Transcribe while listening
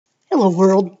Hello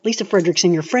world, Lisa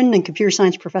Friedrichsen, your friend and computer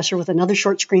science professor with another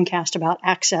short screencast about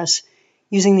access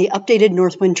using the updated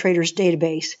Northwind Traders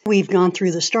database. We've gone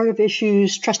through the startup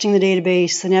issues, trusting the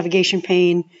database, the navigation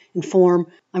pane and form.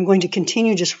 I'm going to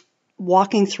continue just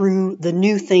walking through the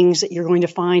new things that you're going to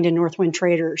find in Northwind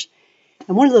Traders.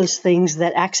 And one of those things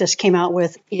that Access came out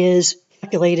with is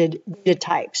calculated data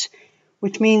types,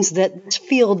 which means that this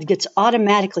field gets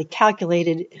automatically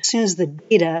calculated as soon as the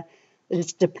data that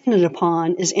it's dependent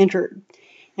upon is entered.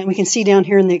 And we can see down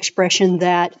here in the expression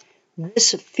that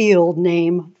this field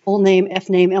name, full name, F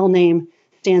name, L name,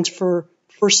 stands for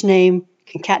first name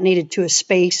concatenated to a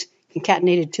space,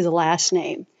 concatenated to the last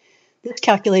name. This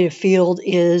calculated field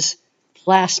is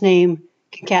last name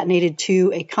concatenated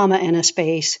to a comma and a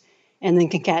space, and then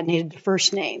concatenated to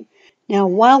first name. Now,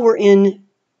 while we're in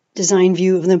design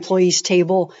view of the employees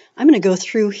table, I'm going to go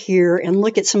through here and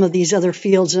look at some of these other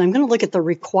fields, and I'm going to look at the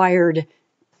required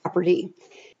property.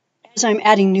 As I'm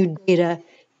adding new data,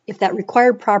 if that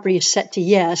required property is set to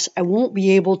yes, I won't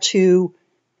be able to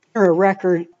enter a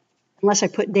record unless I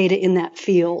put data in that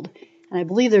field. And I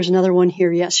believe there's another one here,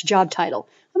 yes, job title.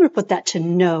 I'm going to put that to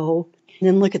no, and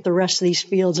then look at the rest of these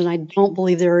fields, and I don't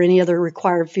believe there are any other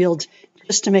required fields,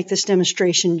 just to make this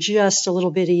demonstration just a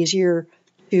little bit easier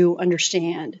to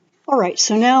understand. All right,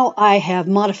 so now I have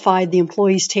modified the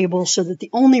employees table so that the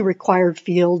only required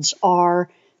fields are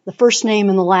the first name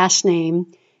and the last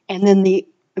name, and then the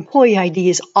employee ID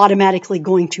is automatically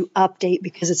going to update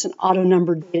because it's an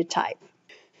auto-numbered data type.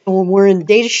 So when we're in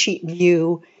data sheet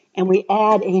view and we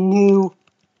add a new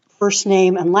first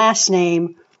name and last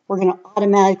name, we're going to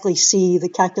automatically see the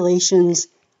calculations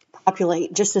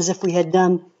populate, just as if we had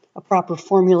done a proper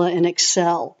formula in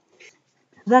Excel.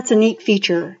 That's a neat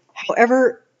feature.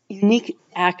 However, unique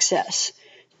access.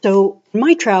 So in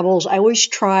my travels, I always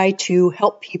try to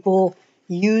help people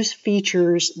use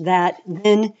features that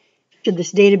then, should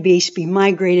this database be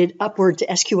migrated upward to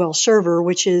SQL Server,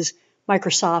 which is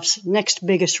Microsoft's next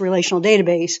biggest relational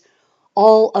database,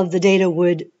 all of the data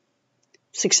would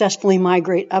successfully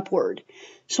migrate upward.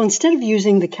 So instead of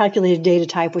using the calculated data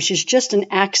type, which is just an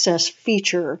access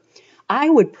feature, I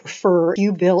would prefer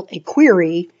you built a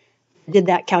query, did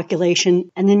that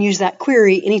calculation, and then use that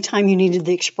query anytime you needed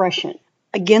the expression.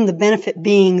 Again, the benefit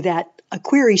being that a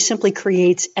query simply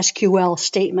creates SQL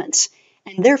statements,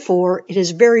 and therefore it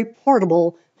is very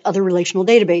portable to other relational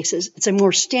databases. It's a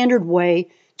more standard way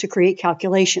to create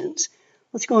calculations.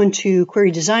 Let's go into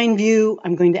Query Design View.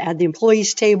 I'm going to add the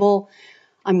Employees table.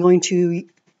 I'm going to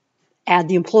add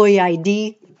the Employee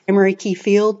ID, primary key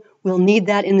field. We'll need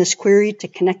that in this query to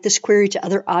connect this query to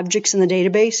other objects in the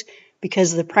database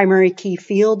because the primary key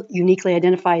field uniquely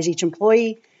identifies each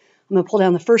employee. I'm going to pull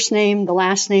down the first name, the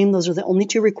last name. Those are the only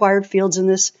two required fields in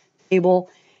this table.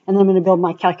 And then I'm going to build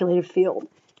my calculated field.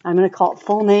 I'm going to call it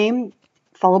full name,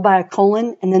 followed by a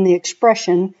colon, and then the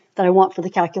expression that I want for the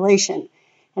calculation.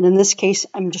 And in this case,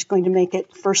 I'm just going to make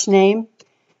it first name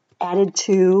added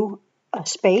to a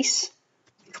space,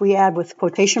 which we add with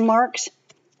quotation marks,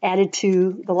 added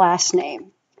to the last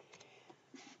name.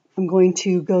 I'm going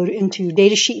to go into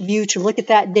data sheet view to look at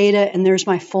that data, and there's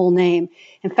my full name.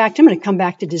 In fact, I'm going to come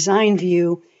back to design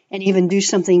view and even do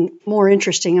something more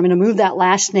interesting. I'm going to move that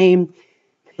last name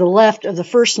to the left of the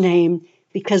first name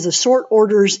because the sort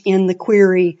orders in the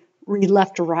query read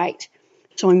left to right.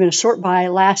 So I'm going to sort by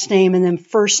last name and then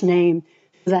first name.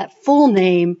 So that full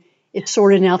name is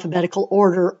sorted in alphabetical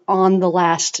order on the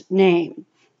last name.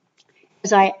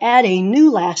 As I add a new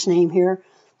last name here,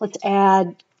 let's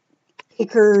add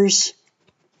Akers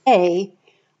A.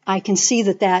 I can see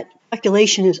that that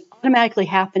calculation is automatically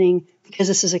happening because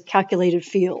this is a calculated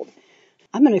field.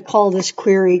 I'm going to call this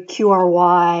query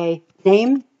QRY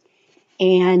name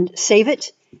and save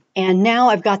it. And now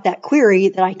I've got that query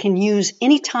that I can use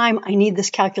anytime I need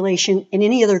this calculation in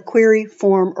any other query,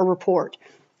 form, or report.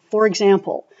 For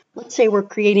example, let's say we're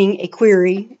creating a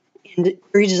query in the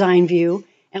Query Design View,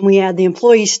 and we add the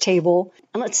Employees table,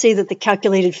 and let's say that the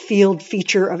calculated field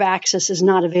feature of Access is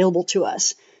not available to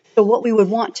us. So what we would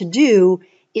want to do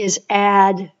is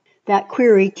add that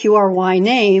query QRY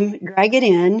name, drag it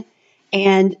in,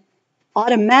 and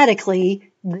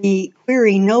automatically the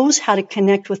query knows how to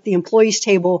connect with the Employees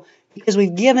table because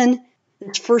we've given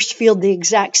this first field the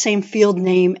exact same field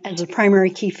name as the primary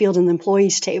key field in the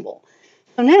Employees table.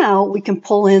 So now we can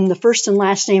pull in the first and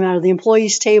last name out of the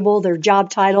Employees table, their job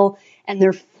title, and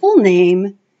their full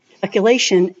name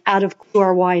calculation out of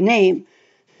QRY name.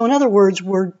 So in other words,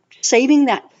 we're saving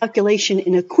that calculation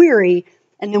in a query,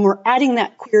 and then we're adding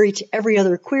that query to every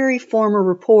other query, form, or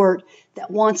report that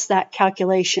wants that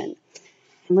calculation.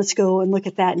 And let's go and look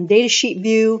at that in Datasheet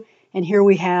view. And here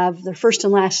we have their first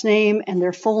and last name and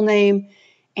their full name.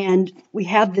 And we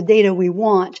have the data we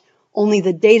want, only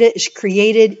the data is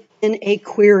created in a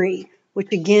query,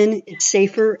 which again is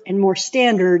safer and more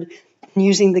standard than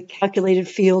using the calculated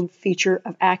field feature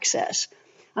of Access.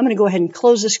 I'm going to go ahead and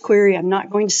close this query. I'm not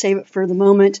going to save it for the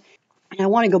moment. And I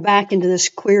want to go back into this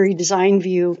query design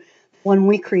view, one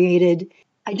we created.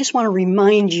 I just want to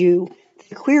remind you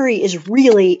the query is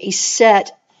really a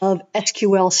set of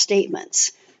SQL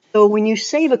statements. So when you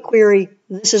save a query,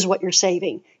 this is what you're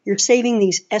saving. You're saving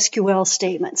these SQL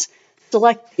statements.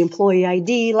 Select the employee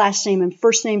ID, last name and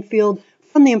first name field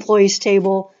from the employees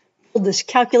table. Build this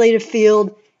calculated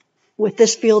field with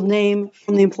this field name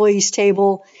from the employees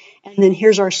table. And then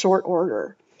here's our sort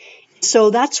order. So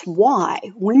that's why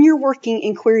when you're working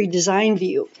in Query Design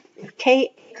View, if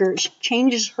Kay Akers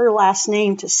changes her last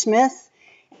name to Smith,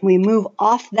 and we move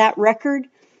off that record,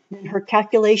 then her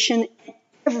calculation,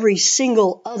 every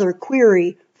single other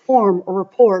query, form, or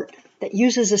report that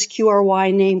uses this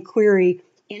QRY name query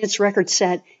in its record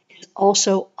set is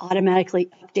also automatically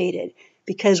updated.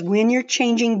 Because when you're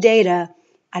changing data,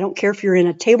 I don't care if you're in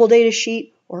a table data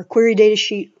sheet or a query data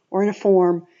sheet or in a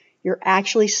form, you're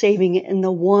actually saving it in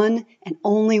the one and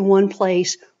only one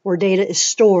place where data is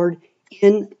stored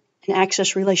in an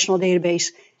Access relational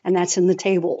database, and that's in the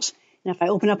tables. And if I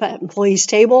open up an employees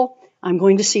table, I'm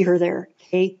going to see her there,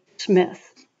 Kay Smith.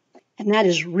 And that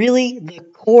is really the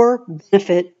core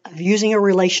benefit of using a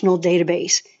relational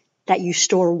database, that you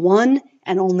store one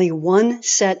and only one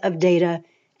set of data,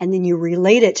 and then you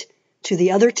relate it to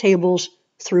the other tables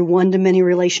through one-to-many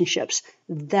relationships.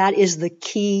 That is the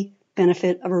key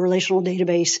benefit of a relational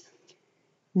database.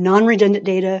 Non-redundant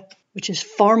data, which is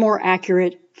far more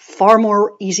accurate, far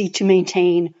more easy to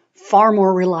maintain, far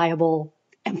more reliable,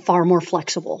 and far more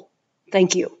flexible.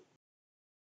 Thank you.